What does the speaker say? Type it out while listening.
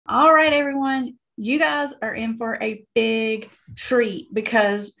All right, everyone, you guys are in for a big treat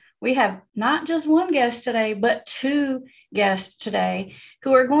because we have not just one guest today, but two guests today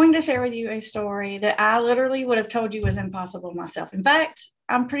who are going to share with you a story that I literally would have told you was impossible myself. In fact,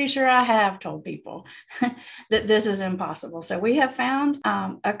 I'm pretty sure I have told people that this is impossible. So we have found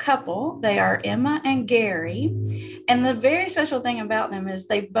a couple. They are Emma and Gary. And the very special thing about them is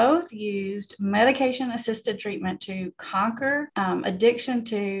they both used medication-assisted treatment to conquer addiction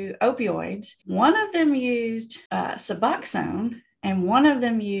to opioids. One of them used Suboxone, and one of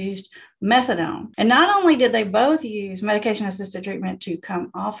them used methadone. And not only did they both use medication-assisted treatment to come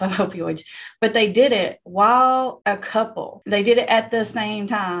off of opioids, but they did it while a couple. They did it at the same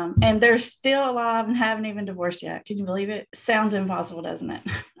time, and they're still alive and haven't even divorced yet. Can you believe it? Sounds impossible, doesn't it?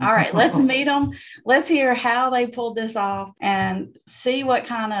 All right, let's meet them. Let's hear how they pulled this off and see what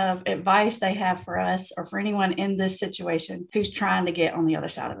kind of advice they have for us or for anyone in this situation who's trying to get on the other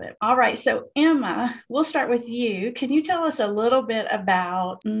side of it. All right, so Emma, we'll start with you. Can you tell us a little bit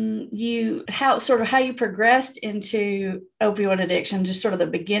about how you progressed into opioid addiction, just sort of the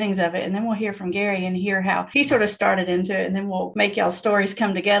beginnings of it, and then we'll hear from Gary and hear how he sort of started into it, and then we'll make y'all stories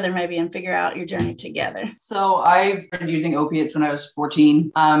come together maybe and figure out your journey together. So I started using opiates when I was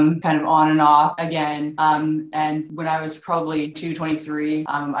 14, kind of on and off again. And when I was probably 23,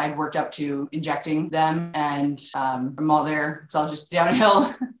 I'd worked up to injecting them, and from all there, it's all just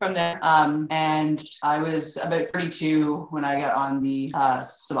downhill from there. And I was about 32 when I got on the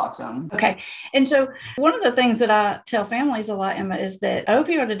Suboxone. Okay. And so one of the things that I tell families a lot, Emma, is that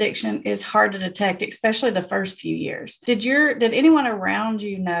opioid addiction is hard to detect, especially the first few years. Did anyone around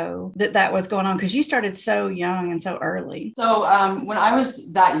you know that was going on? Because you started so young and so early. So when I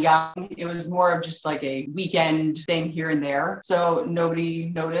was that young, it was more of just like a weekend thing here and there. So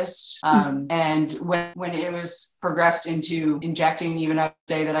nobody noticed. And when it was progressed into injecting, even I would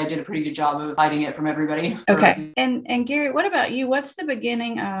say that I did a pretty good job of hiding it from everybody. Okay. And Gary, what about you? What's the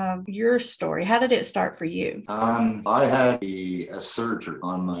beginning of your story? How did it start for you? I had a surgery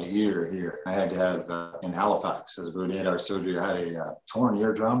on my ear here. I had to have in Halifax, as we did our surgery, I had a torn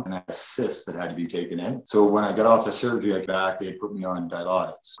eardrum and a cyst that had to be taken in. So when I got off the surgery, I got back, they put me on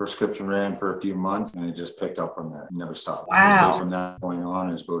dilaudits. Prescription ran for a few months and it just picked up from there. Never stopped. Wow. So from that going on,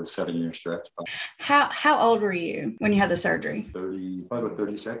 it was about a 7-year stretch. How old were you when you had the surgery? Probably about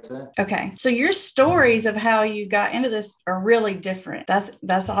 36 then. Okay. So your stories of how you got into this are really different.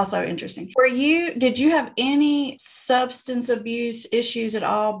 That's also interesting. Did you have any substance abuse issues at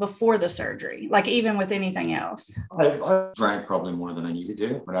all before the surgery? Like even with anything else? I drank probably more than I needed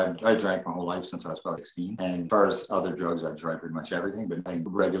to, but I drank my whole life since I was probably 16. And as far as other drugs, I tried pretty much everything, but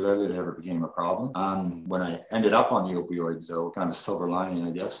regularly it never became a problem. When I ended up on the opioids, though, kind of silver lining,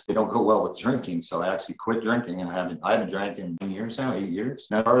 I guess, they don't go well with drinking. So I actually quit drinking, and I haven't drank in 10 years now, 8 years.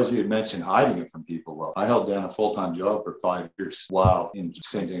 Now, as far as you had mentioned hiding it from people, well, I held down a full-time job for 5 years while in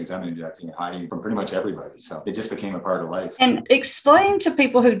same thing as I'm injecting and hiding from pretty much everybody. So it just became a part of life. And explain to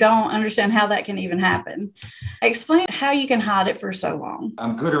people who don't understand how that can even happen. Explain how you can hide it for so long.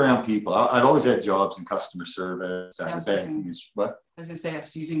 I'm good around people. I've always had jobs in customer service. What? I was going to say,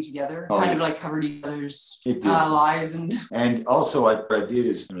 us using together, kind of like covered each other's lies. And also what I did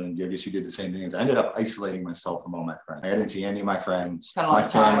is, I guess you did the same thing, is I ended up isolating myself from all my friends. I didn't see any of my friends, my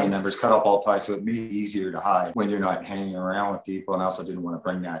family members, cut off all ties. So it made it easier to hide when you're not hanging around with people. And I also didn't want to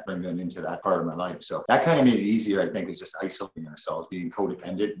bring them into that part of my life. So that kind of made it easier, I think, was just isolating ourselves, being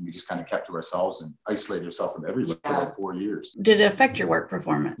codependent. And we just kind of kept to ourselves and isolated ourselves from everybody for like 4 years. Did it affect your work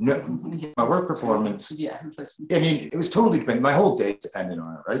performance? No, my work performance. I mean, it was totally dependent. My whole day depended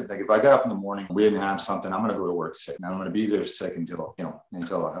on it, right? Like if I got up in the morning, we didn't have something, I'm going to go to work sick. And I'm going to be there sick until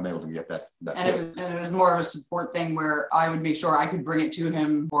I'm able to get that. And it was more of a support thing where I would make sure I could bring it to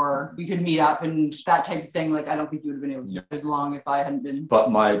him, or we could meet up and that type of thing. Like, I don't think you would have been able to do as long if I hadn't been.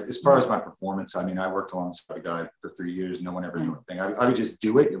 But as far as my performance, I mean, I worked alongside a guy for 3 years. No one ever knew anything. I would just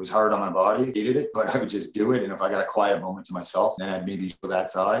do it. It was hard on my body. I hated it, but I would just do it. And if I got a quiet moment to myself, then I'd maybe show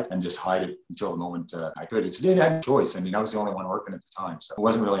that side and just hide it until the moment I could. I had a choice. I mean, I was the only one working at the time, so it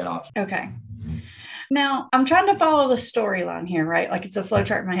wasn't really an option. Okay. Now, I'm trying to follow the storyline here, right? Like it's a flow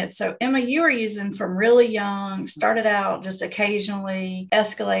chart in my head. So, Emma, you were using from really young, started out just occasionally,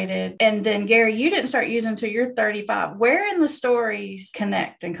 escalated. And then, Gary, you didn't start using until you're 35. Where in the stories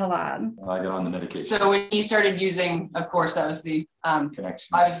connect and collide? I got on the medication. So when he started using, of course, that was the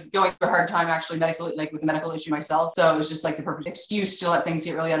connection. I was going through a hard time actually medically, like with a medical issue myself. So it was just like the perfect excuse to let things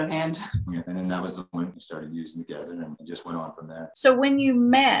get really out of hand. Yeah, and then that was the point we started using together, and it just went on from there. So when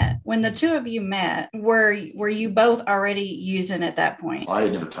the two of you met, were you both already using at that point? I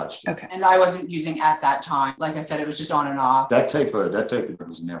had never touched it. Okay. And I wasn't using at that time. Like I said, it was just on and off. That type of drug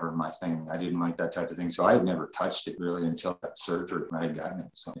was never my thing. I didn't like that type of thing. So I had never touched it really until that surgery when I had gotten it.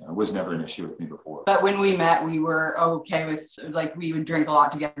 So it was never an issue with me before. But when we met, we were okay with, like, we would drink a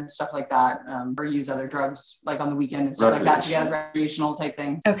lot together and stuff like that, or use other drugs like on the weekend and stuff like that together, recreational type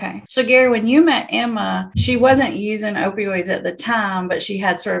thing. Okay. So Gary, when you met Emma, she wasn't using opioids at the time, but she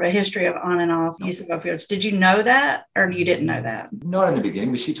had sort of a history of on and off use of opioids. Did you know that, or you didn't know that? Not in the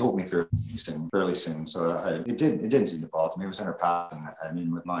beginning, but she told me fairly soon. So it didn't seem to bother me. It was in her past, and I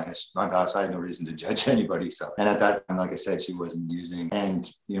mean, with my past, I had no reason to judge anybody. So, and at that time, like I said, she wasn't using. And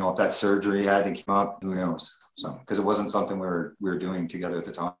you know, if that surgery hadn't come up, who knows? So, because it wasn't something we were doing together at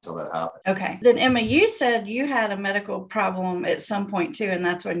the time until that happened. Okay. Then Emma, you said you had a medical problem at some point too, and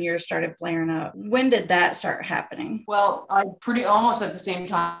that's when yours started flaring up. When did that start happening? Well, I pretty almost at the same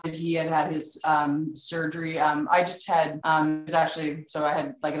time that he had his surgery. I just had so I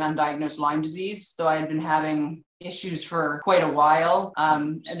had like an undiagnosed Lyme disease. So I had been having issues for quite a while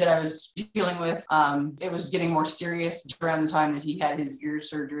that I was dealing with. It was getting more serious around the time that he had his ear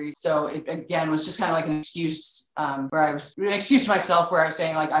surgery. So it again was just kind of like an excuse to myself where I was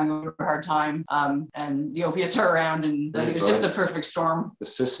saying like I'm going through a hard time and the opiates are around, and it was just a perfect storm. The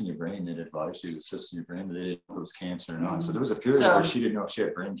cysts in your brain, it advised you the cysts in your brain, but they didn't know if it was cancer or not. So there was a period where she didn't know if she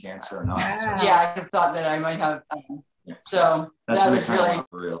had brain cancer or not. Yeah, I thought that I might have. Yeah. So that was really,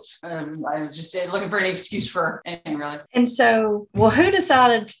 I was just looking for any excuse for anything really. And so, well, who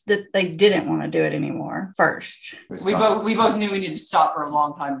decided that they didn't want to do it anymore first? We both knew we needed to stop for a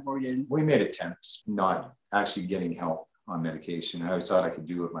long time before we did. We made attempts, not actually getting help on medication. I always thought I could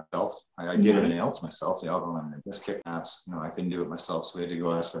do it myself. I did everything else myself. The alcohol and just kick ass. No, I couldn't do it myself. So we had to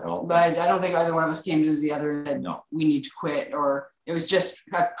go ask for help. But I don't think either one of us came to the other and said, no, we need to quit, or it was just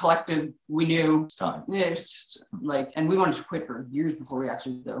a collective. We knew it's time. It's like, and we wanted to quit for years before we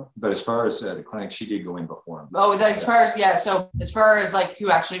actually did. But as far as the clinic, she did go in before. Oh, so as far as like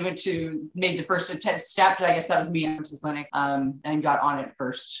who actually made the first step, I guess that was me. I went to the clinic and got on it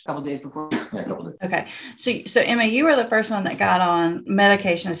first a couple days before. Yeah, a couple days. Okay. So Emma, you were the first one that got on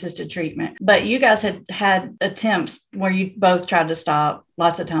medication assisted treatment, but you guys had attempts where you both tried to stop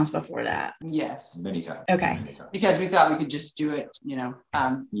lots of times before that. Yes. Many times. Okay. Many times. Because we thought we could just do it,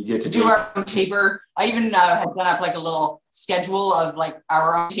 you get to do our own taper. I even had done up like a little schedule of like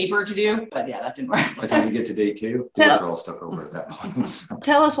our own taper to do, but yeah, that didn't work. By the time you get to day 2, we're all stuck over at that point. So.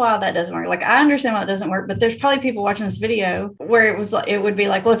 Tell us why that doesn't work. Like, I understand why it doesn't work, but there's probably people watching this video where it would be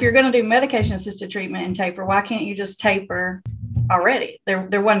like, well, if you're going to do medication assisted treatment and taper, why can't you just taper already?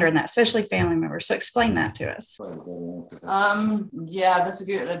 They're wondering that, especially family members. So explain that to us. Yeah, that's a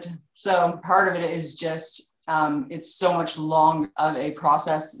good. So part of it is just it's so much long of a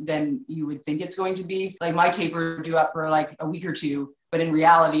process than you would think it's going to be. Like my taper would do up for like a week or two. But in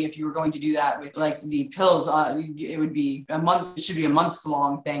reality, if you were going to do that with like the pills, it would be a month. It should be a months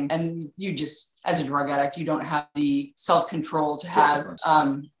long thing. And you just, as a drug addict, you don't have the self-control to have,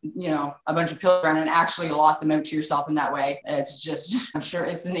 a bunch of pills around and actually allot them out to yourself in that way. It's just, I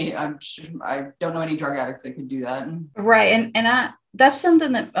don't know any drug addicts that could do that. Right. And that's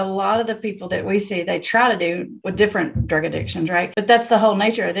something that a lot of the people that we see, they try to do with different drug addictions, right? But that's the whole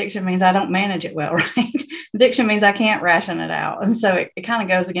nature. Addiction means I don't manage it well, right? Addiction means I can't ration it out. And so it kind of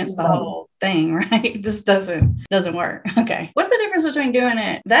goes against the whole thing, right? It just doesn't work. Okay. What's the difference between doing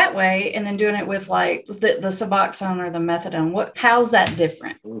it that way and then doing it with like the Suboxone or the Methadone? How's that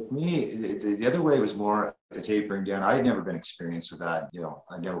different? With me, the other way was more the tapering down. I had never been experienced with that.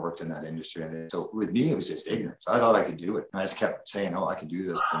 I never worked in that industry. So with me, it was just ignorance. I thought I could do it. And I just kept saying, oh, I can do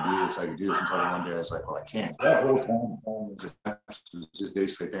this. I can do this. I can do this. Until one day I was like, well, I can't. That whole time I was just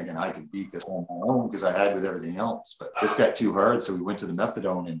basically thinking I could beat this on my own because I had with everything else. But this got too hard. So we went to the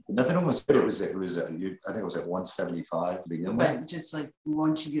Methadone, and the Methadone was good. I think it was at 175 to begin with. But just like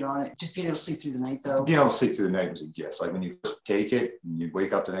once you get on it, just being able to sleep through the night though. Being able to sleep through the night was a gift. Like when you first take it and you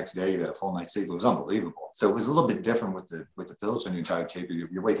wake up the next day, you got a full night's sleep. It was unbelievable. So it was a little bit different with the pills when you try to taper.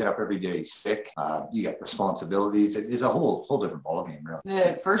 You're waking up every day sick. You got responsibilities. It's a whole different ballgame, really.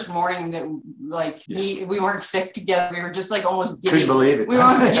 The first morning that we weren't sick together. We were just like almost almost giddy. Couldn't believe it. We were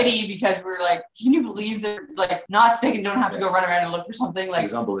almost giddy because we were like, can you believe they're like not sick and don't have to go run around and look for something? Like, it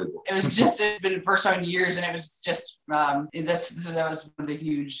was unbelievable. It was just, it's been the first time in years, and it was just, that was one of the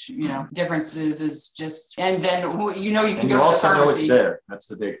huge, differences is just, and then, you can and go you to also the know it's pharmacy. there. That's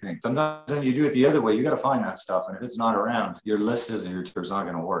the big thing. Sometimes when you do it the other way, you got to find that stuff. And if it's not around, your list is and your trip's not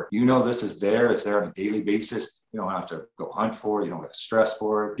going to work. This is there. It's there on a daily basis. You don't have to go hunt for it. You don't have to stress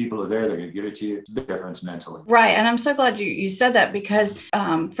for it. People are there. They're going to give it to you. It's a big difference mentally. Right. And I'm so glad you said that because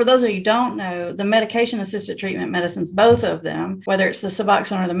for those of you who don't know, the medication-assisted treatment medicines, both of them, whether it's the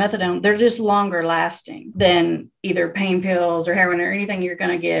Suboxone or the Methadone, they're just longer lasting than either pain pills or heroin or anything you're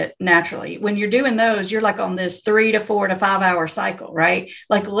going to get naturally. When you're doing those, you're like on this 3 to 4 to 5 hour cycle, right?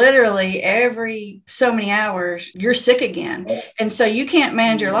 Like literally every so many hours, you're sick again. And so you can't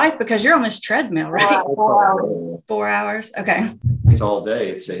manage your life because you're on this treadmill, right? 4 hours. 4 hours. Okay. It's all day.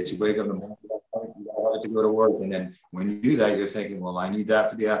 It's you wake up in the morning, you have to go to work. And then when you do that, you're thinking, well, I need that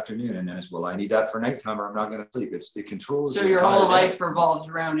for the afternoon. And then it's, well, I need that for nighttime or I'm not going to sleep. It controls. So your whole life revolves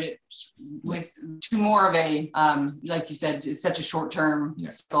around it with more of a, like you said, it's such a short-term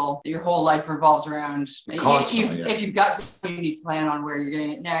cycle. Your whole life revolves around, if you've got something, you need to plan on where you're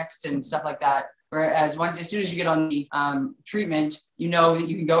getting it next and stuff like that. Whereas as soon as you get on the treatment, you know that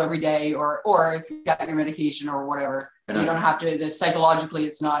you can go every day or if you got your medication or whatever. So you don't have to, psychologically,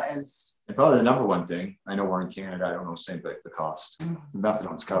 it's not as. And probably the number one thing, I know we're in Canada, I don't know the same, but the cost. The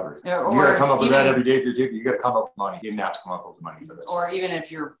methadone's covered. You got to come up with that every day if you're taking, you got to come up with money. You didn't have to come up with money for this. Or even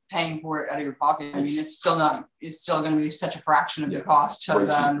if you're paying for it out of your pocket, I mean, it's still going to be such a fraction of the cost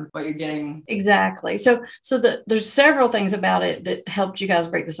of what you're getting. Exactly. So there's several things about it that helped you guys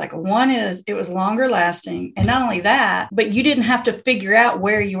break the cycle. One is it was longer lasting. And not only that, but you didn't have to figure out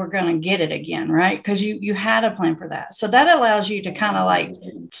where you were going to get it again, right? Because you had a plan for that. So that allows you to kind of like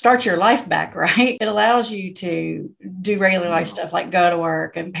start your life back, right? It allows you to do regular life stuff like go to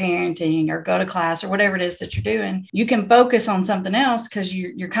work and parenting or go to class or whatever it is that you're doing. You can focus on something else because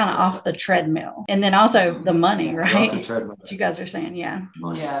you're kind of off the treadmill. And then also the money, right? You guys are saying, yeah.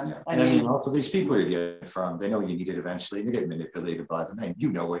 And I mean, also these people you get from, they know you need it eventually. They get manipulated by them. And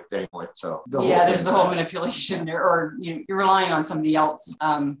you know it, they know it. So there's the whole manipulation there, or you're relying on somebody else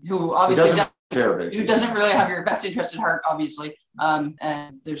who obviously who doesn't really have your best interest at heart, obviously.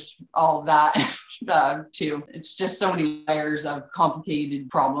 And there's all that too. It's just so many layers of complicated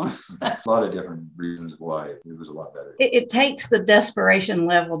problems. A lot of different reasons why it was a lot better. It takes the desperation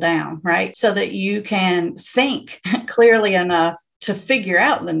level down, right? So that you can think clearly enough to figure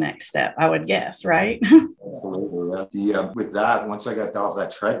out the next step, I would guess, right? With that, once I got off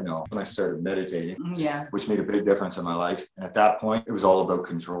that treadmill, when I started meditating, which made a big difference in my life. And at that point, it was all about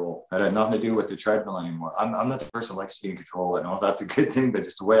control. It had nothing to do with the treadmill anymore. I'm not the person that likes to be in control. I know that's a good thing, but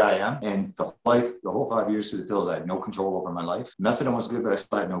just the way I am. And the whole 5 years through the pills, I had no control over my life. Methadone was good, but I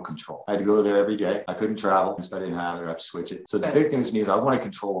still had no control. I had to go there every day. I couldn't travel. If I didn't have it, I had to switch it. So the big thing to me is I want to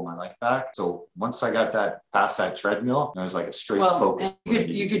control my life back. So once I got past that treadmill, it was like a straight focus.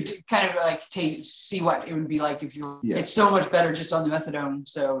 You could kind of like see what it would be like if it's so much better just on the methadone.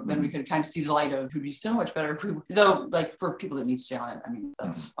 So then we could kind of see the light of it would be so much better though, like for people that need to stay on it. I mean,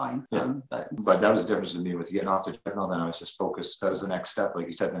 that's fine. But that was the difference with me with getting off the treadmill. Then I was just focused. That was the next step. Like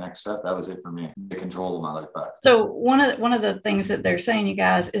you said, the next step, that was it for me. The control of my life back. So one of the things that they're saying, you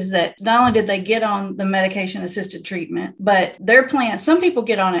guys, is that not only did they get on the medication assisted treatment, but their plan, some people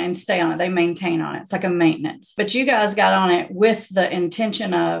get on it and stay on it. They maintain on it. It's like a maintenance, but you guys got on it with the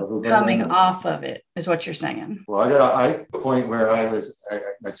intention of coming off of it, is what you're saying. Well, I got a point where I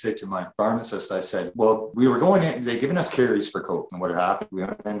said to my pharmacist, I said, well, we were going in, they're giving us carries for coke. And what happened, we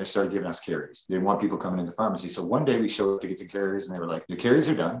went in, they started giving us carries. They want people coming into pharmacy. So one day we showed up to get the carries and they were like, your carries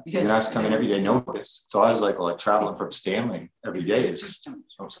are done. You're gonna have to come in every day, no notice. So I was like, well, traveling from Stanley every day is.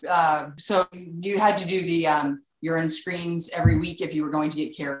 So you had to do the urine screens every week if you were going to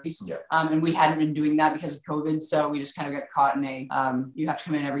get carries. And we hadn't been doing that because of COVID. So we just kind of got caught in a, you have to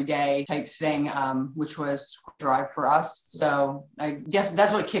come in every day type thing, which was drive for us. So I guess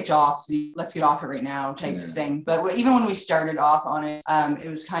that's what kicked off the let's get off it right now type thing. But even when we started off on it, it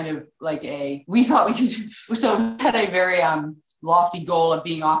was kind of like we thought we could, so we had a very, lofty goal of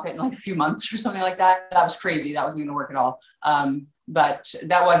being off it in like a few months or something like that. That was crazy. That wasn't going to work at all. But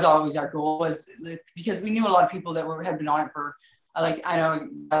that was always our goal, was because we knew a lot of people that had been on it for, like, I know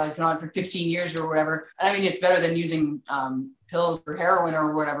it's been on it for 15 years or whatever. And I mean, it's better than using pills or heroin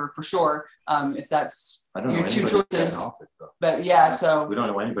or whatever, for sure. If that's your two choices. But so we don't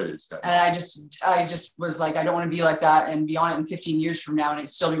know anybody that's got it. And I just was like, I don't want to be like that and be on it in 15 years from now and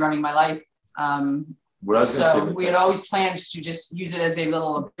it'd still be running my life. what I was going to So we had always planned to just use it as a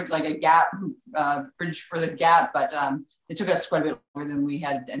little, like a gap, bridge for the gap, but it took us quite a bit longer than we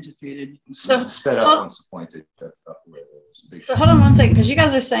had anticipated. So, sped up once the point that so hold on one second, because you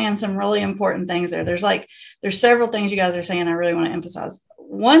guys are saying some really important things there. There's several things you guys are saying I really want to emphasize.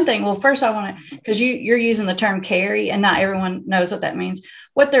 One thing, well, first I want to, because you're using the term carry and not everyone knows what that means.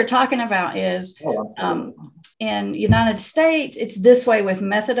 What they're talking about is in United States, it's this way with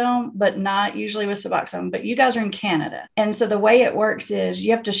methadone, but not usually with Suboxone. But you guys are in Canada. And so the way it works is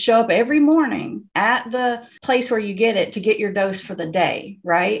you have to show up every morning at the place where you get it to get your dose for the day,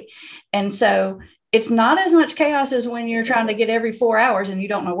 right? And so it's not as much chaos as when you're trying to get every 4 hours and you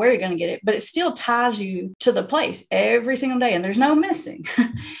don't know where you're going to get it, but it still ties you to the place every single day and there's no missing.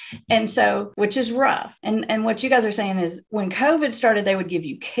 And so, which is rough. And what you guys are saying is when COVID started, they would give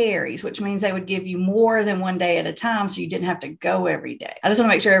you carries, which means they would give you more than one day at a time. So you didn't have to go every day. I just want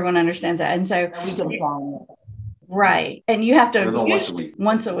to make sure everyone understands that. And so we can follow it. Right. And you have to once a week.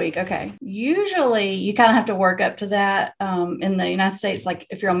 Once a week. Okay. Usually you kind of have to work up to that. In the United States, like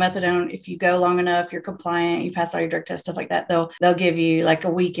if you're on methadone, if you go long enough, you're compliant, you pass all your drug tests, stuff like that, they'll give you like a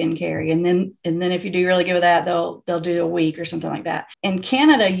weekend carry. And then if you do really good with that, they'll do a week or something like that. In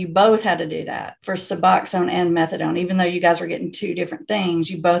Canada, you both had to do that for Suboxone and methadone. Even though you guys were getting two different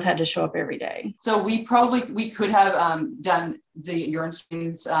things, you both had to show up every day. So we could have done the urine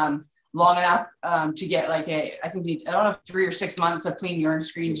screens long enough to get like I don't know, 3 or 6 months of clean urine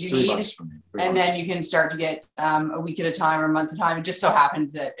screens you need. And then you can start to get a week at a time or a month at a time. It just so happened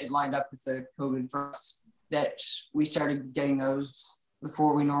that it lined up with the COVID for us that we started getting those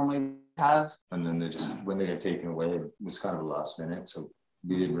before we normally have. And then when they got taken away, it was kind of last minute. So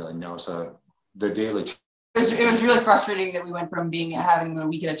we didn't really know. So the daily. It was really frustrating that we went from having a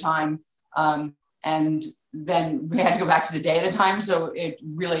week at a time. And then we had to go back to the day at a time. So it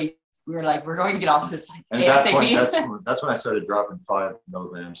really, we were like, we're going to get off this and at that point, that's when I started dropping 5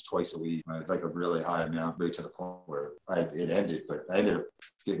 milligrams twice a week, like a really high amount, right to the point where it ended. But I ended up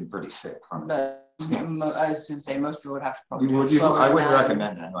getting pretty sick from it. I was going to say most people would have to probably I wouldn't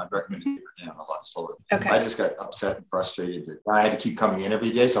recommend that. I'd recommend it down a lot slower. Okay. I just got upset and frustrated that I had to keep coming in every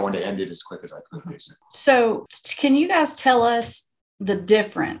day, so I wanted to end it as quick as I could. So can you guys tell us the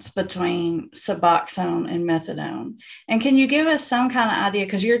difference between Suboxone and methadone? And can you give us some kind of idea?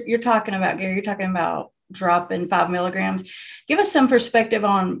 Because you're talking about, Gary, you're talking about dropping 5 milligrams. Give us some perspective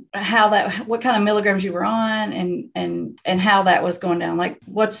on what kind of milligrams you were on and how that was going down. Like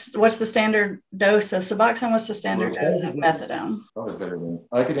what's the standard dose of Suboxone? What's the standard dose of methadone? Probably better than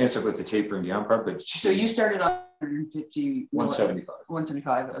I could answer with the tapering down part, but so you started on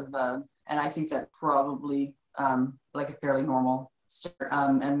 175 of, and I think that probably like a fairly normal.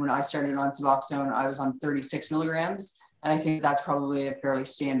 And when I started on Suboxone, I was on 36 milligrams. And I think that's probably a fairly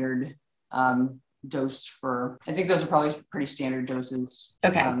standard dose for, I think those are probably pretty standard doses.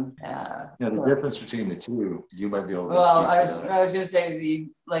 Okay. The difference between the two, you might be able to. Well, I was going to say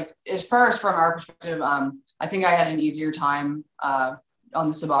as far as from our perspective, I think I had an easier time on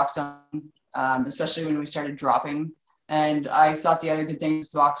the Suboxone, especially when we started dropping. And I thought the other good thing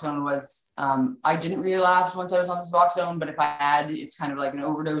with Suboxone was I didn't relapse once I was on the Suboxone, but if I had, it's kind of like an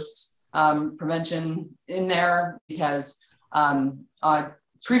overdose prevention in there because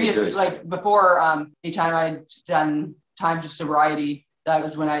before anytime I'd done times of sobriety, that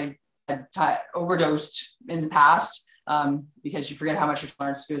was when I had overdosed in the past because you forget how much your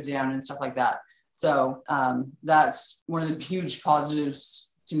tolerance goes down and stuff like that. So that's one of the huge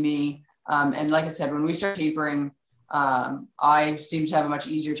positives to me. And like I said, when we started tapering, I seemed to have a much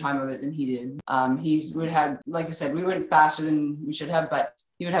easier time of it than he did. He would have, like I said, we went faster than we should have, but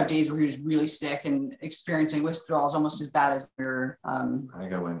he would have days where he was really sick and experiencing withdrawals almost as bad as we were. I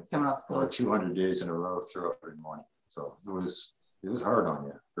think I went coming off the 200 days in a row throughout every morning. So it was hard on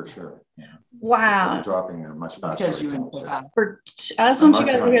you for sure. Yeah. Wow. Dropping much faster. Because you went fast. I just want you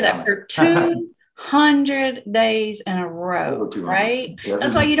guys to hear that for 200 days in a row, right?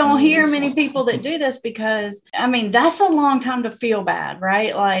 That's why you don't hear many people that do this because, I mean, that's a long time to feel bad,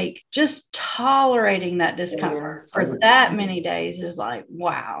 right? Like just tolerating that discomfort for that many days is like,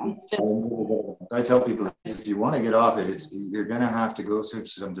 wow. I tell people, if you want to get off it, you're going to have to go through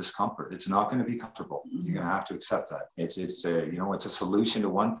some discomfort. It's not going to be comfortable. You're going to have to accept that. It's a solution to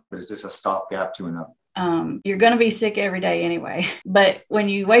one, but it's just a stopgap to another. You're going to be sick every day anyway. But when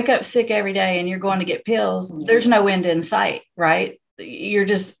you wake up sick every day and you're going to get pills, there's no end in sight, right?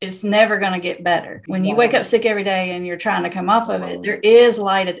 it's never going to get better. When you wake up sick every day and you're trying to come off of it, there is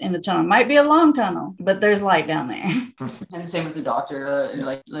light at the end of the tunnel. It might be a long tunnel, but there's light down there. And the same with the doctor.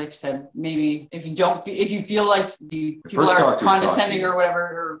 Like I said, maybe if you feel like people are condescending or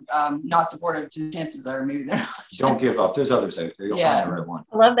whatever, or not supportive, the chances are maybe they're not. Don't give up. There's others out there. You'll find the right one.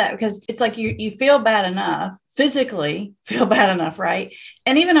 I love that, because it's like you feel bad enough, physically feel bad enough, right?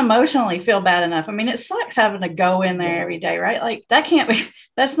 And even emotionally feel bad enough. I mean, it sucks having to go in there every day, right? Like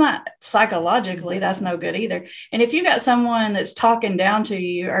that's not psychologically, that's no good either. And if you got someone that's talking down to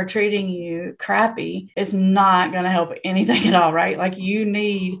you or treating you crappy, it's not going to help anything at all, right? Like you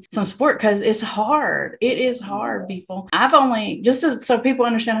need some support, because it's hard. It is hard, people. I've only, so people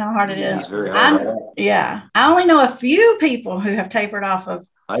understand how hard it is. I only know a few people who have tapered off of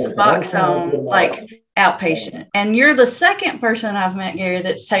Suboxone, like outpatient. And you're the second person I've met, Gary,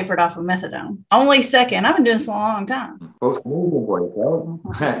 that's tapered off of methadone. Only second. I've been doing this a long time. Both Canadian boys,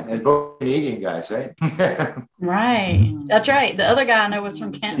 right? And both Canadian guys, right? Right. That's right. The other guy I know was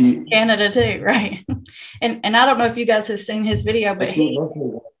from Canada too, right? And I don't know if you guys have seen his video, but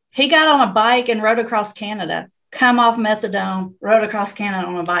he got on a bike and rode across Canada, come off methadone, rode across Canada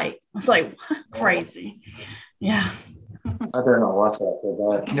on a bike. I was like, what? Crazy. Yeah. I don't know what's that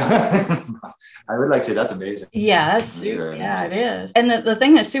for that. I would like to say that's amazing. Yeah, that's super. Yeah, it is. And the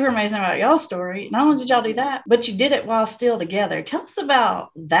thing that's super amazing about y'all's story, not only did y'all do that, but you did it while still together. Tell us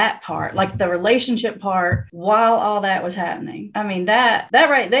about that part, like the relationship part while all that was happening. I mean, that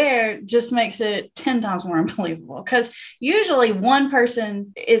right there just makes it 10 times more unbelievable, because usually one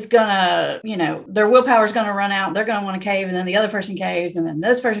person is gonna, their willpower is gonna run out. They're gonna want to cave, and then the other person caves, and then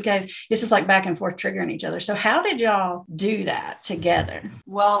this person caves. It's just like back and forth triggering each other. So how did y'all do that together?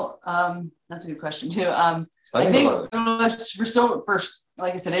 Well, that's a good question too. I think first,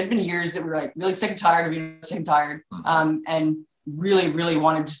 like I said, it had been years that we were like really sick and tired of being sick and tired, and really, really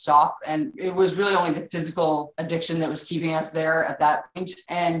wanted to stop. And it was really only the physical addiction that was keeping us there at that point.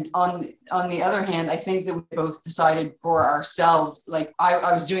 And on the other hand, I think that we both decided for ourselves, like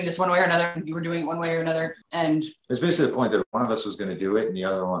I was doing this one way or another, you were doing it one way or another. And it's basically the point that one of us was going to do it and the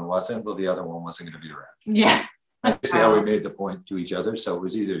other one wasn't, but the other one wasn't going to be around. Yeah. That's how we made the point to each other. So it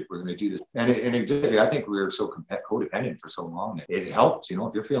was either we're going to do this. And I think we were so codependent for so long. It helped, if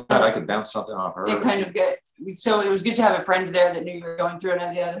you're feeling bad, I could bounce something off her. So it was good to have a friend there that knew you were going through it.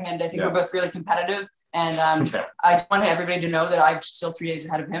 On the other hand, I think we're both really competitive. And I just wanted everybody to know that I'm still 3 days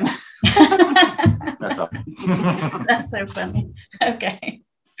ahead of him. That's all. That's so funny. Okay.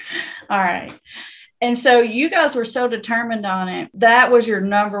 All right. And so you guys were so determined on it. That was your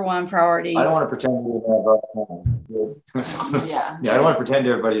number one priority. I don't want to pretend we didn't have rough times. I don't want to pretend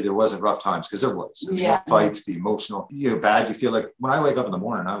to everybody there wasn't rough times, because there was. The fights, the emotional, bad. You feel like when I wake up in the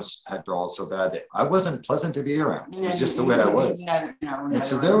morning, I had withdrawals so bad that I wasn't pleasant to be around. It's just the way I was. And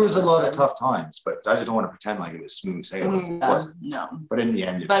so there was a lot of tough times, but I just don't want to pretend like it was smooth sailing. It wasn't. No. But in the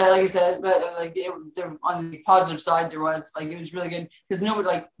end, like I said, on the positive side, there was it was really good, because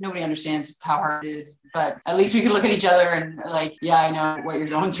nobody understands how hard it is. But at least we could look at each other and I know what you're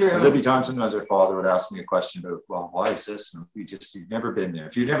going through. There'd be times sometimes our father would ask me a question about, well, why is this? And you've never been there.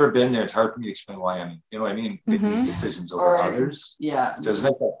 If you've never been there, it's hard for me to explain why I'm, make these decisions over others. Yeah. So it's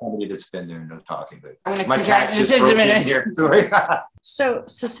like that somebody that's been there and no talking about. My cat just broke in here. So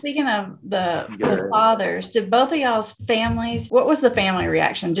speaking of the fathers, did both of y'all's families, what was the family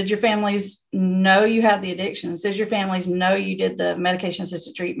reaction? Did your families know you had the addictions? Did your families know you did the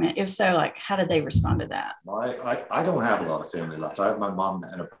medication-assisted treatment? If so, how did they respond to that? I don't have a lot of family left. I have my mom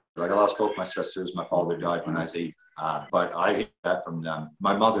and I lost both my sisters. My father died when I was 8. But I hate that from them.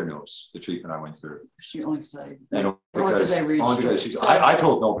 My mother knows the treatment I went through. She only said, because I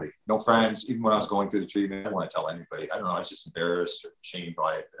told nobody, no friends, even when I was going through the treatment. I didn't want to tell anybody. I don't know. I was just embarrassed or ashamed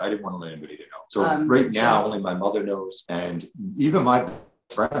by it. I didn't want to let anybody to know. So right now, only my mother knows. And even my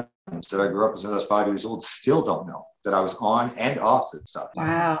friends that I grew up with since I was 5 years old still don't know that I was on and off the stuff.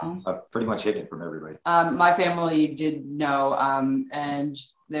 Wow. I've pretty much hidden it from everybody. My family did know, and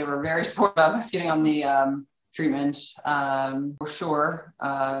they were very supportive of us getting on the treatment, for sure.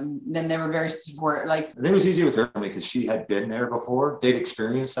 Then they were very supportive. I think it was easy with her because she had been there before. They'd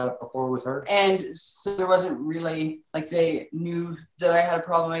experienced that before with her. And so there wasn't really, they knew that I had a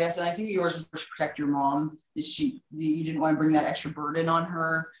problem, I guess. And I think yours was to protect your mom. You didn't want to bring that extra burden on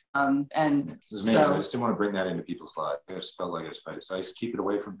her. And I just didn't want to bring that into people's lives. I just felt like it's nice. Keep it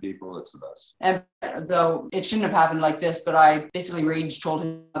away from people. It's the best. And though it shouldn't have happened like this, but I basically told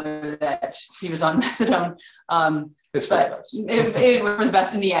his mother that he was on methadone. It's for the best. It was for the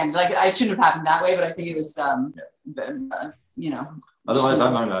best in the end. I shouldn't have happened that way, but I think it was, Otherwise, I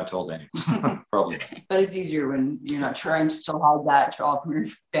might not have told anyone. Probably. But it's easier when you're not trying to still hide that to all from your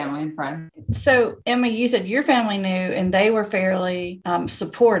family and friends. So, Emma, you said your family knew and they were fairly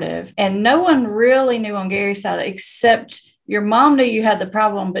supportive, and no one really knew on Gary's side except your mom knew you had the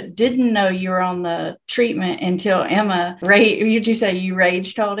problem, but didn't know you were on the treatment until Emma, would you say you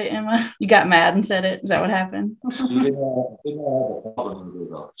rage told it, Emma? You got mad and said it? Is that what happened? She didn't know the problem either,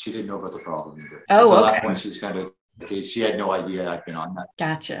 though. She didn't know about the problem either. Oh, until okay. that point, she's kind of, okay, she had no idea I'd been on that.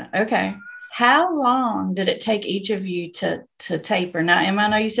 Gotcha. Okay. How long did it take each of you to taper? Now, Emma, I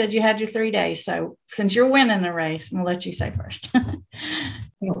know you said you had your 3 days. So since you're winning the race, we'll let you say first.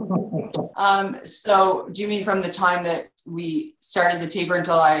 So do you mean from the time that we started the taper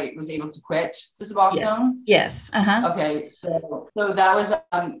until I was able to quit the Suboxone? Yes. Uh-huh. Okay. So that was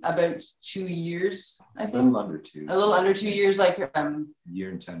about 2 years, I think. A little under 2 years, like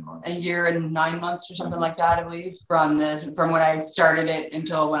year and 10 months. A year and 9 months or something like that, I believe, from when I started it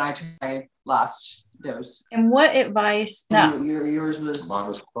until when I took my last dose. And what advice? Now, yours was. Mine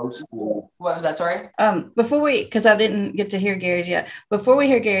was close to. What was that? Sorry. Because I didn't get to hear Gary's yet. Before we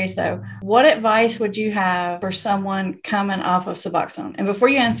hear Gary's, though, what advice would you have for someone coming off of Suboxone? And before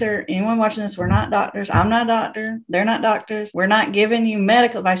you answer, anyone watching this, we're not doctors. I'm not a doctor. They're not doctors. We're not giving you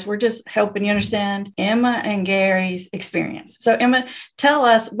medical advice. We're just helping you understand Emma and Gary's experience. So, Emma, tell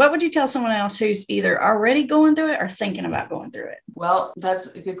us, what would you tell someone else who's either already going through it or thinking about going through it? Well,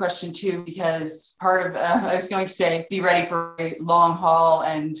 that's a good question too, because part of, I was going to say, be ready for a long haul.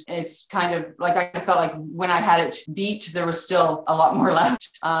 And it's kind of like, I felt like when I had it beat, there was still a lot more left.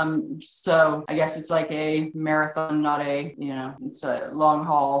 So I guess it's like a marathon, not it's a long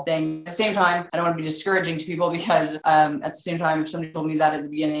haul thing. At the same time, I don't want to be discouraging to people because at the same time, if somebody told me that at the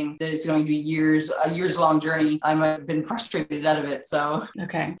beginning, that it's going to be a years long journey, I might have been frustrated out of it. So.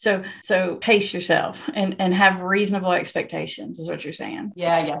 Okay. So pace yourself and have reasonable expectations is what you're saying.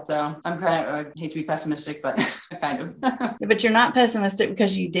 Yeah, I guess so. I'm kind of, I hate to be pessimistic, but kind of. But you're not pessimistic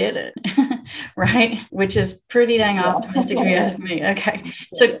because you did it, right? Which is pretty dang optimistic if you ask me. Okay.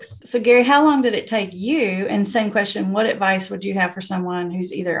 So Gary, how long did it take you? And same question, what advice would you have for someone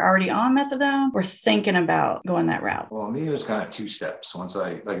who's either already on methadone or thinking about going that route? Well, me, it was kind of 2 steps. Once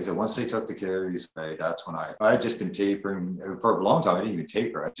they took the Gary's, that's when I had just been tapering for a long time. I didn't even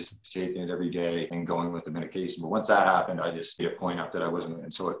taper. I just taking it every day and going with the medication. But once that happened, I just made a point up that I wasn't.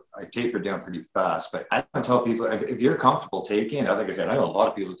 And so I tapered down pretty fast. But I tell people, if you're comfortable taking it, like I said, I know a lot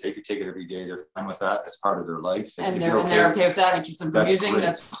of people take it every day. They're fine with that. That's part of their life. And they're okay with that. And keeps them from using.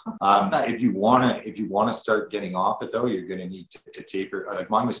 If you want to start getting off it though, you're going to need to taper. Like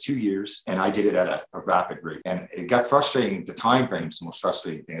mine was 2 years, and I did it at a rapid rate, and it got frustrating. The time frame is the most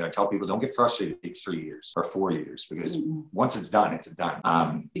frustrating thing. I tell people, don't get frustrated. It takes 3 years or 4 years because once it's done, it's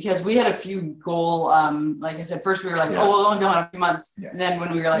done. Because we had a few goal. Like I said, first we were like, we'll only go on a few months. Yeah. And then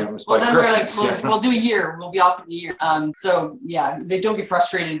when we were like, we'll do a year. We'll be off in a year. So yeah, they don't get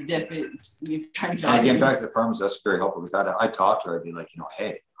frustrated if you're trying to. And again, back to the farmers, that's very helpful with that. I talked to her. I'd be like,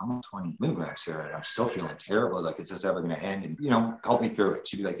 hey, I'm on 20 milligrams here and I'm still feeling terrible. Like, it's just ever going to end, and, help me through it.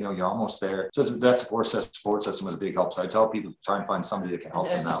 She'd be like, you're almost there. So that support system was a big help. So I tell people to try and find somebody that can help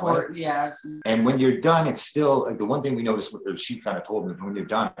them that way. Yeah. And when you're done, it's still like the one thing we noticed, she kind of told me when you're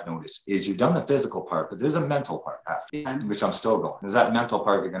done, I noticed is you're done the physical part, but there's a mental part after, which I'm still going. There's that mental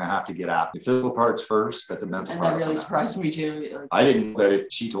part you're going to have to get after. The physical part's first, but the mental part. And that really surprised me too. I didn't know about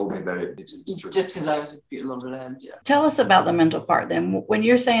it. She told me about it. It's just because I was a little bit ahead. Yeah. Tell us about the mental part then. When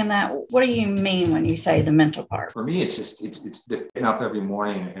you're saying that, what do you mean when you say the mental part? For me, it's just, it's getting up every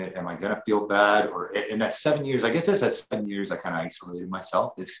morning. Am I going to feel bad? Or in that 7 years, I guess that's that 7 years I kind of isolated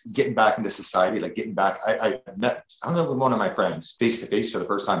myself. It's getting back into society, like getting back. I met with one of my friends face to face for the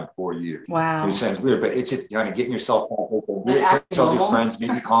first time in 4 years. Wow. It sounds weird, but it's just kind of getting yourself open, yourself your friends,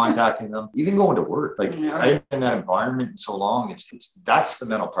 maybe contacting them, even going to work. Like I've been in that environment so long. That's the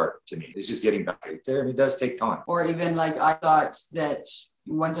mental part to me. It's just getting back out there, and it does take time. Or even like I thought that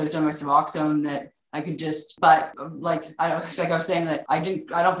once I was done my Suboxone that I could just, but like I was saying that I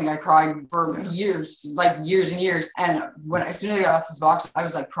don't think I cried for years, like years and years. And as soon as I got off this box, I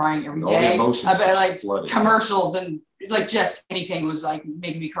was like crying every day about like commercials and like just anything was like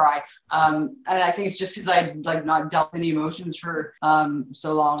making me cry. And I think it's just because I like not dealt with any emotions for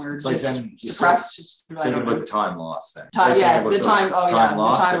so long, or it's just like suppressed. Thinking about the time loss then. The time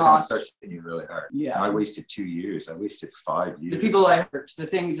loss starts hitting you really hard. Yeah. I wasted 2 years. I wasted 5 years. The people I hurt, the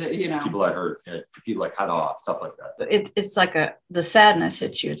things that, people I hurt, people I cut off, stuff like that. It's like the sadness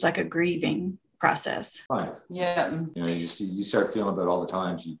hits you. It's like a grieving process. Right. Yeah. You start feeling about all the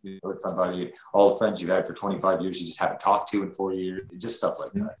times you hurt somebody, all the friends you've had for 25 years, you just haven't talked to in 4 years, just stuff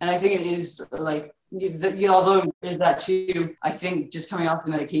like that. And I think it is like although there's that too, I think just coming off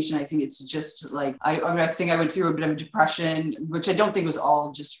the medication, I think it's just like, I think I went through a bit of depression, which I don't think was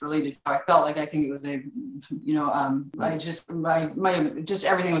all just related to how I felt. Like, I think it was I just, just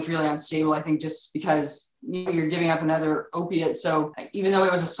everything was really unstable. I think just because you're giving up another opiate. So even though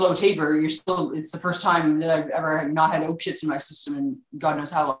it was a slow taper, it's the first time that I've ever not had opiates in my system in God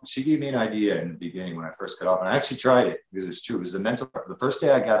knows how long. She gave me an idea in the beginning when I first got off, and I actually tried it because it was true. It was the mental part. The first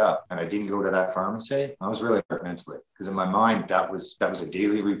day I got up and I didn't go to that pharmacy, I was really hurt mentally because in my mind, that was a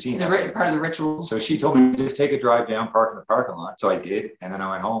daily routine. Part of the ritual. So she told me, just take a drive down, park in the parking lot. So I did. And then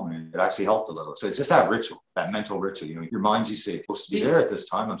I went home and it actually helped a little. So it's just that ritual, that mental ritual. Your mind, you say, I'm supposed to be there at this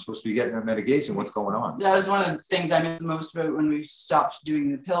time. I'm supposed to be getting the medication. What's going on? That was one of the things I missed the most about when we stopped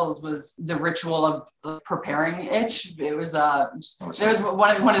doing the pills was the ritual of preparing it. It was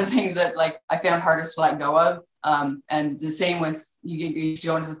one of the things that like I found hardest to let go of. And the same with you used to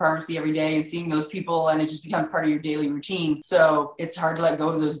go into the pharmacy every day and seeing those people, and it just becomes part of your daily routine. So it's hard to let go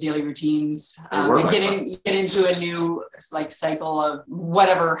of those daily routines and get into a new like cycle of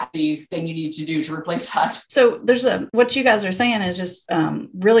whatever thing you need to do to replace that. So what you guys are saying is just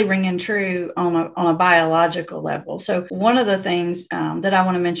really ringing true on a biological level. So one of the things that I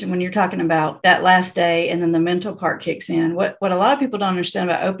want to mention when you're talking about that last day and then the mental part kicks in, what a lot of people don't understand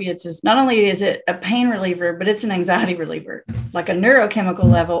about opiates is not only is it a pain reliever, but it's an anxiety reliever. Like a neurochemical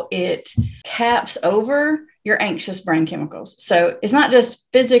level, it caps over your anxious brain chemicals. So it's not just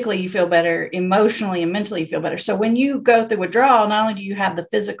physically you feel better, emotionally and mentally you feel better. So when you go through withdrawal, not only do you have the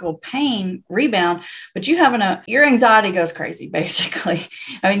physical pain rebound, but you have your anxiety goes crazy, basically.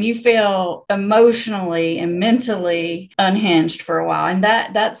 I mean, you feel emotionally and mentally unhinged for a while. And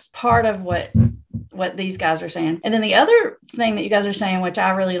that's part of what these guys are saying. And then the other thing that you guys are saying, which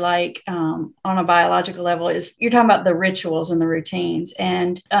I really like on a biological level, is you're talking about the rituals and the routines.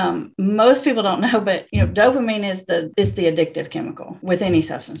 And most people don't know, but dopamine is the addictive chemical with any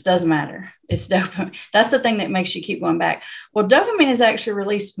substance. Doesn't matter. It's dopamine. That's the thing that makes you keep going back. Well, dopamine is actually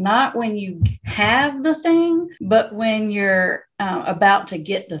released not when you have the thing, but when you're about to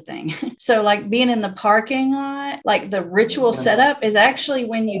get the thing. So like being in the parking lot, like the ritual setup is actually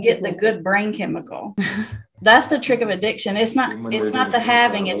when you get the good brain chemical. That's the trick of addiction. It's not the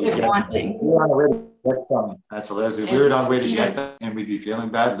having, it's the wanting. That's hilarious. If we were on way to get that and we'd be feeling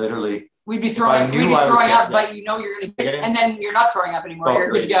bad, literally. We'd be throwing up, but you're going to get it, and then you're not throwing up anymore.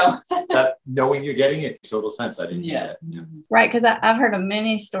 You're good to go. That knowing you're getting it, total sense. I didn't. Yeah. Right, because I've heard of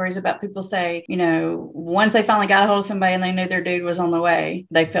many stories about people say, once they finally got a hold of somebody and they knew their dude was on the way,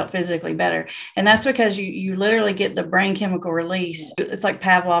 they felt physically better, and that's because you literally get the brain chemical release. It's like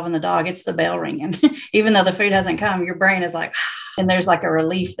Pavlov and the dog. It's the bell ringing, even though the food hasn't come. Your brain is like. And there's like a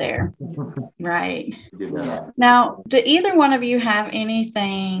relief there. Right. Yeah. Now, do either one of you have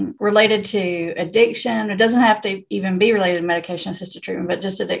anything related to addiction? It doesn't have to even be related to medication-assisted treatment, but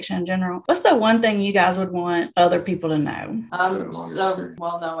just addiction in general. What's the one thing you guys would want other people to know?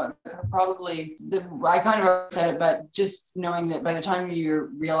 Probably, I kind of said it, but just knowing that by the time you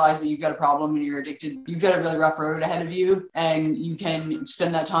realize that you've got a problem and you're addicted, you've got a really rough road ahead of you, and you can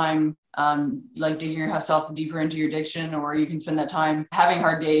spend that time like digging yourself deeper into your addiction, or you can spend that time having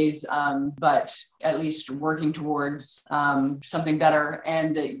hard days, but at least working towards something better,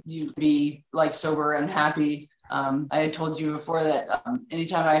 and that you be like sober and happy. I had told you before that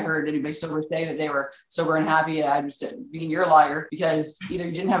anytime I heard anybody sober say that they were sober and happy, I would say, you're a liar, because either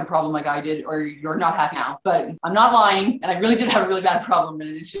you didn't have a problem like I did, or you're not happy now. But I'm not lying, and I really did have a really bad problem,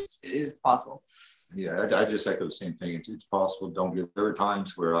 and it is possible. Yeah, I just echo the same thing. It's possible. There were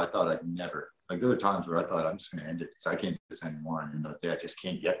times where I thought I'd never. There were times where I thought I'm just going to end it because I can't do this anymore. And I just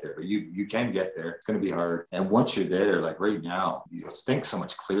can't get there. But you can get there. It's going to be hard. And once you're there, like right now, you think so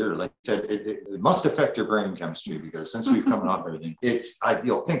much clearer. Like you said, it must affect your brain chemistry, because since we've come off everything,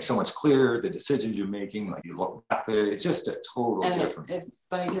 you'll think so much clearer. The decisions you're making, like you look back there, it's just a total difference. It's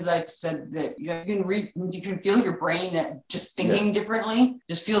funny because I said that you can feel your brain just thinking differently.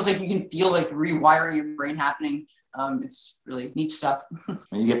 Just feels like you can feel like rewiring your brain happening. It's really neat stuff.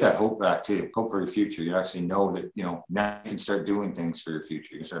 And you get that hope back too. Hope for your future. You actually know that, now you can start doing things for your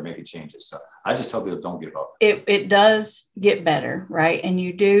future. You can start making changes. So I just tell people, don't give up. It does get better, right? And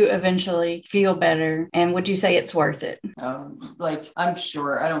you do eventually feel better. And would you say it's worth it? I'm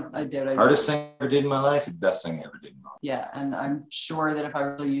sure. I did. Hardest thing I ever did in my life, the best thing I ever did in my life. Yeah, and I'm sure that if I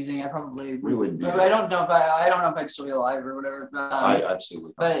were really using, I probably We wouldn't be. I don't know if I'd still be alive or whatever. But, I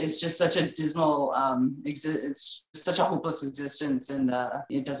absolutely. but it's just such a dismal it's such a hopeless existence, and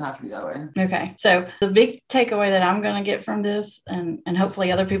it doesn't have to be that way. Okay, so the big takeaway that I'm going to get from this, and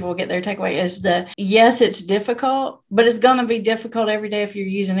hopefully other people will get their takeaway, is that yes, it's difficult, but it's going to be difficult every day if you're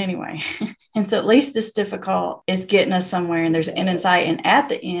using anyway. And so at least this difficult is getting us somewhere, and there's an end in sight. And at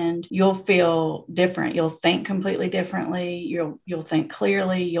the end, you'll feel different. You'll think completely differently. You'll think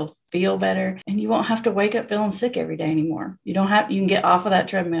clearly. You'll feel better, and you won't have to wake up feeling sick every day anymore. You can get off of that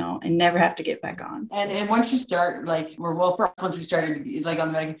treadmill and never have to get back on. And once you start, like, once we started, like, on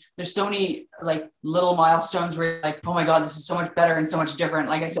the medication, there's so many, like, little milestones where you're like, oh my God, this is so much better and so much different.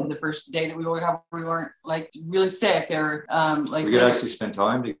 Like I said, the first day that we weren't like really sick, or like we could actually spend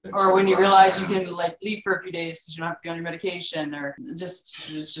time together. Or when you realize you can, like, leave for a few days because you don't have to be on your medication, or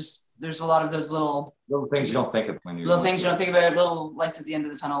just there's a lot of those little things you don't think of when you're little lights at the end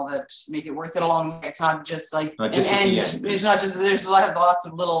of the tunnel that make it worth it along the way. It's not just like it's not just, there's lots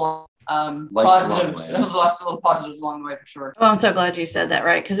of little positives, lots of little positives along the way, for sure. Well, I'm so glad you said that,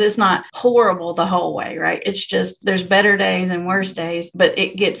 right? Because it's not horrible the whole way, right? It's just there's better days and worse days, but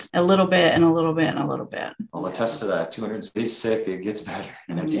it gets a little bit and a little bit and a little bit. I'll attest to that. 200 days sick, it gets better,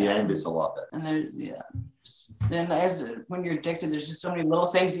 and at the end, it's a lot better. And then when you're addicted, there's just so many little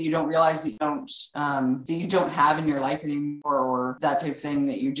things that you don't realize that you don't have in your life anymore, or that type of thing,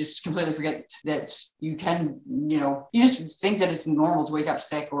 that you just completely forget that you can, you just think that it's normal to wake up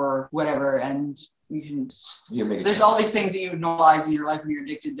sick or whatever, and there's all these things that you normalize in your life when you're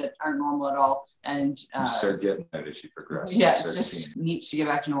addicted that aren't normal at all. And you start getting that as you progress. Yeah, it's just neat to get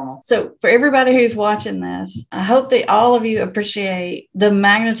back to normal. So for everybody who's watching this, I hope that all of you appreciate the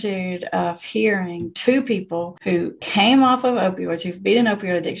magnitude of hearing two people who came off of opioids, who've beat an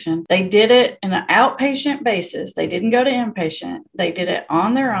opioid addiction. They did it in an outpatient basis. They didn't go to inpatient. They did it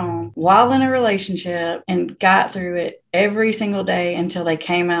on their own while in a relationship and got through it every single day until they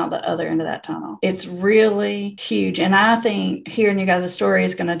came out the other end of that tunnel. It's really huge. And I think hearing you guys' story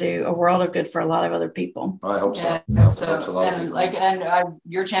is going to do a world of good for a lot of other people. I hope so. Yeah, I hope so. And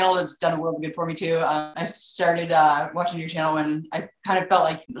your channel has done a world of good for me too. I started watching your channel when I kind of felt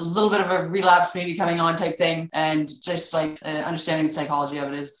like a little bit of a relapse maybe coming on type thing, and just like understanding the psychology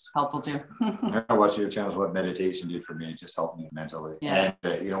of it is helpful too. I watch your channels. What meditation did for me, it just helped me mentally. Yeah.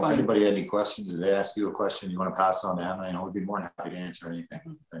 And if anybody had any questions, if they ask you a question you want to pass on to them, we'd be more than happy to answer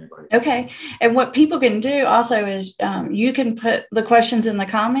anything for anybody. Okay. And what people can do also is you can put the questions in the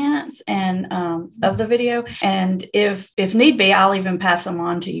comments and of the video, and if need be, I'll even pass them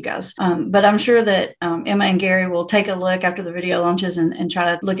on to you guys. But I'm sure that Emma and Gary will take a look after the video launches and try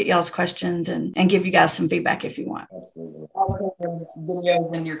to look at y'all's questions and give you guys some feedback if you want. Absolutely. I'll look at the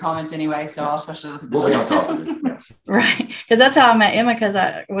videos and your comments anyway, so I'll especially look at this. We'll be on top of it. Yeah. Right. Because that's how I met Emma, because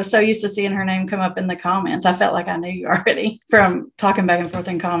I was so used to seeing her name come up in the comments. I felt like I knew you already from talking back and forth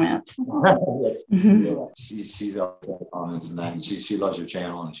in comments. Yes. Mm-hmm. She's always got the comments and that, and she loves your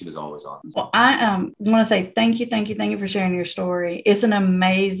channel, and she was always on. Well, I want to say thank you for sharing your story. It's an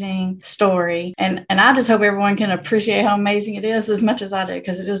amazing story, and I just hope everyone can appreciate how amazing it is as much as I do,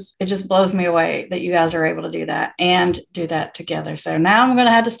 because it just blows me away that you guys are able to do that and do that together. So now I'm going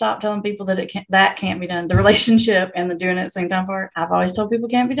to have to stop telling people that can't be done. The relationship and the doing it at the same time part. I've always told people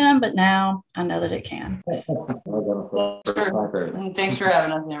can't be done, but now I know that it can. Sure. Thanks for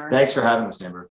having us, Amber. Thanks for having us, Amber.